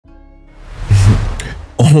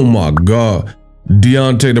Oh my God.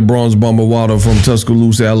 Deontay the Bronze Bomber Wilder from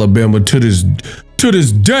Tuscaloosa, Alabama. To this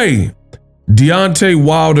day, Deontay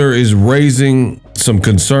Wilder is raising some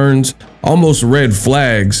concerns, almost red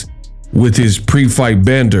flags, with his pre-fight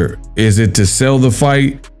banter. Is it to sell the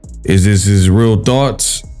fight? Is this his real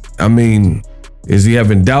thoughts? I mean, is he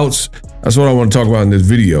having doubts? That's what I want to talk about in this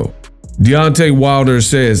video. Deontay Wilder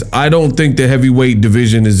says, I don't think the heavyweight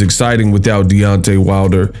division is exciting without Deontay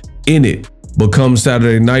Wilder in it, but come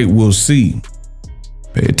Saturday night, we'll see.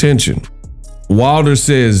 Pay attention. Wilder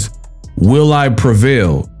says, will I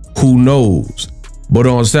prevail? Who knows? But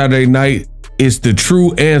on Saturday night, it's the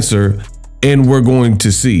true answer, and we're going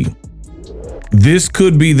to see. This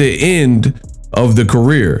could be the end of the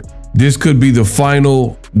career. This could be the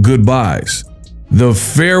final goodbyes. The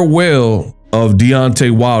farewell of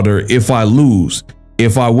Deontay Wilder if I lose.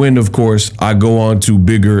 If I win, of course, I go on to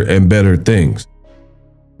bigger and better things.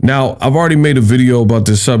 Now, I've already made a video about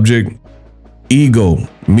this subject. Ego,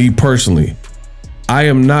 me personally. I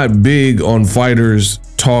am not big on fighters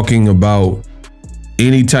talking about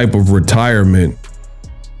any type of retirement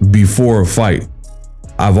before a fight.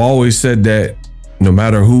 I've always said that no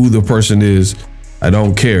matter who the person is, I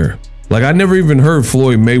don't care. Like, I never even heard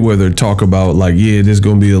Floyd Mayweather talk about like, yeah, this is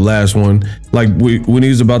gonna be the last one. Like when he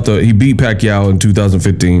was he beat Pacquiao in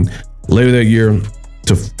 2015. Later that year,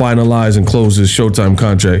 to finalize and close his Showtime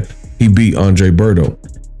contract, he beat Andre Berto.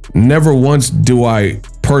 Never once do I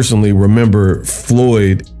personally remember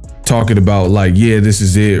Floyd talking about like, yeah, this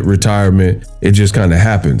is it, retirement. It just kind of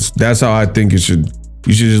happens. That's how I think it should.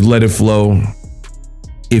 You should just let it flow.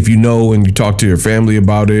 If you know and you talk to your family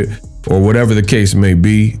about it or whatever the case may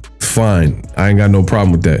be, fine. I ain't got no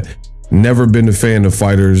problem with that. Never been a fan of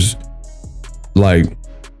fighters like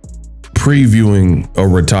previewing a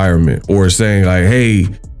retirement or saying like, hey,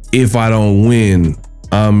 if I don't win,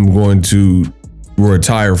 I'm going to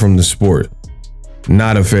retire from the sport.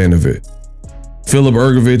 Not a fan of it. Philip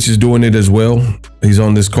Ergovich is doing it as well. He's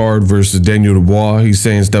on this card versus Daniel Dubois. He's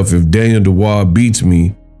saying stuff, if Daniel Dubois beats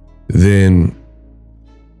me, then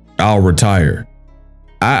I'll retire.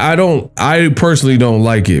 I personally don't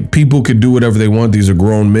like it. People can do whatever they want. These are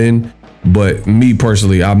grown men, but me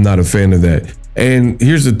personally, I'm not a fan of that. And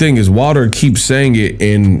here's the thing is Wilder keeps saying it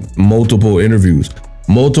in multiple interviews.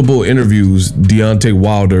 Deontay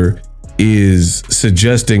Wilder is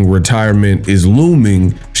suggesting retirement is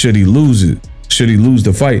looming should he lose it, should he lose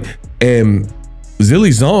the fight. And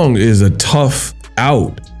Zilly Zong is a tough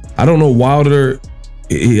out. I don't know Wilder,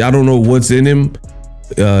 I don't know what's in him,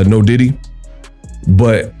 no Diddy,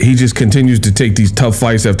 but he just continues to take these tough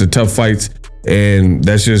fights after tough fights, and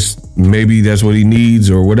that's just, maybe that's what he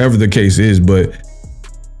needs or whatever the case is. But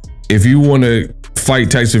if you want to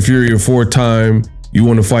fight Tyson Fury a fourth time, you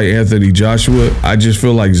want to fight Anthony Joshua, I just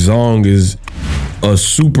feel like Zong is a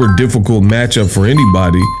super difficult matchup for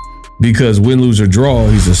anybody because win, lose, or draw,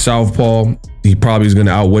 he's a southpaw. He probably is going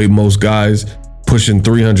to outweigh most guys, pushing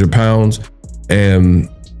 300 pounds. And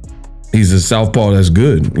he's a southpaw that's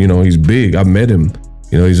good. You know, he's big. I met him.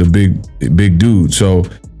 You know, he's a big dude. So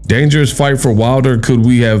dangerous fight for Wilder. Could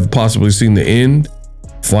we have possibly seen the end?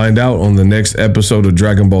 Find out on the next episode of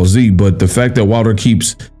Dragon Ball Z. But the fact that Wilder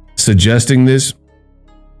keeps suggesting this,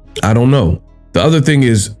 I don't know. The other thing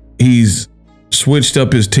is he's switched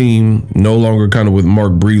up his team, no longer kind of with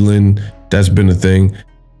Mark Breland. That's been a thing.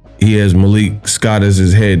 He has Malik Scott as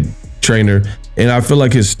his head trainer. And I feel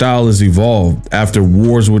like his style has evolved after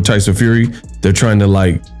wars with Tyson Fury. They're trying to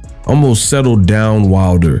like almost settle down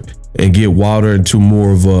Wilder and get Wilder into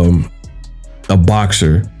more of a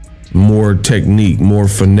boxer, more technique, more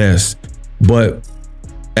finesse. But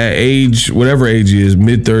at age, whatever age he is,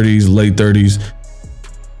 mid-30s, late 30s,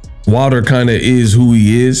 Wilder kind of is who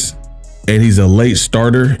he is, and he's a late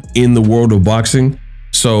starter in the world of boxing.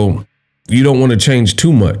 So you don't want to change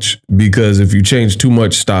too much, because if you change too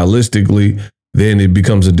much stylistically, then it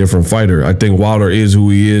becomes a different fighter. I think Wilder is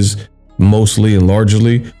who he is mostly and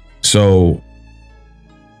largely. So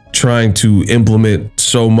trying to implement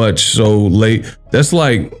so much so late, that's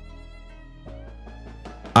like,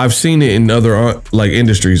 I've seen it in other like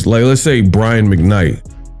industries. Like let's say Brian McKnight.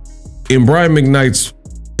 In Brian McKnight's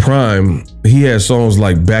prime, he had songs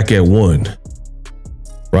like Back at One,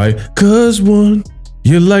 right? Cause one,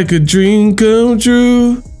 you're like a dream come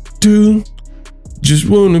true, do just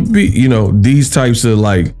wanna be, you know, these types of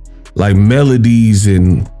like melodies,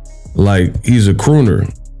 and like he's a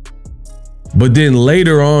crooner. But then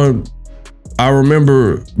later on, I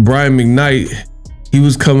remember Brian McKnight, he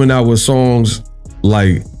was coming out with songs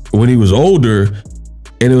like when he was older,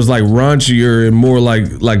 and it was like raunchier and more like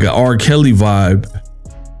an R. Kelly vibe.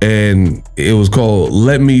 And it was called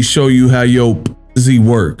Let Me Show You How Your does he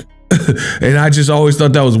work? And I just always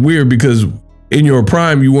thought that was weird because in your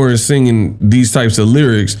prime, you weren't singing these types of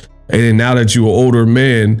lyrics. And then now that you're an older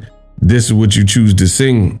man, this is what you choose to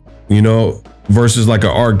sing, you know, versus like a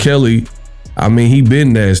R. Kelly. I mean, he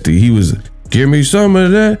been nasty. He was, give me some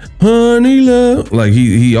of that honey love. Like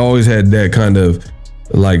he always had that kind of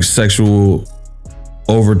like sexual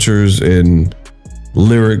overtures and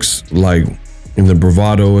lyrics, like in the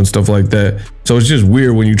bravado and stuff like that. So it's just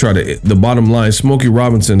weird when you try to, the bottom line, Smokey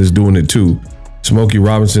Robinson is doing it too. Smokey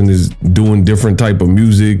Robinson is doing different type of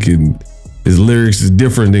music and his lyrics is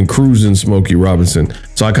different than cruising Smokey Robinson.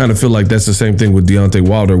 So I kind of feel like that's the same thing with Deontay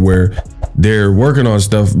Wilder, where they're working on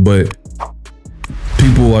stuff, but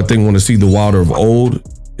people I think want to see the Wilder of old.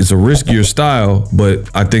 It's a riskier style, but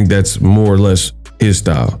I think that's more or less his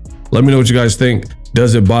style. Let me know what you guys think.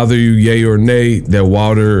 Does it bother you, yay or nay, that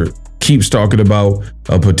Wilder keeps talking about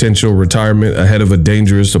a potential retirement ahead of a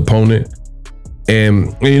dangerous opponent?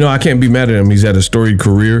 And you know, I can't be mad at him. He's had a storied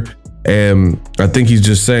career. And I think he's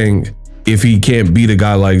just saying if he can't beat a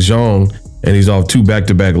guy like Zhang and he's off 2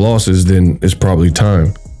 back-to-back losses, then it's probably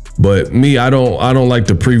time. But me, I don't like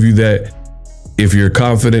to preview that. If you're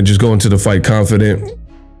confident, just go into the fight confident.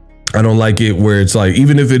 I don't like it where it's like,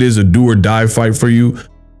 even if it is a do or die fight for you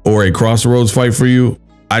or a crossroads fight for you,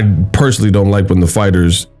 I personally don't like when the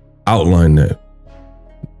fighters outline that.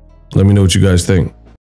 Let me know what you guys think.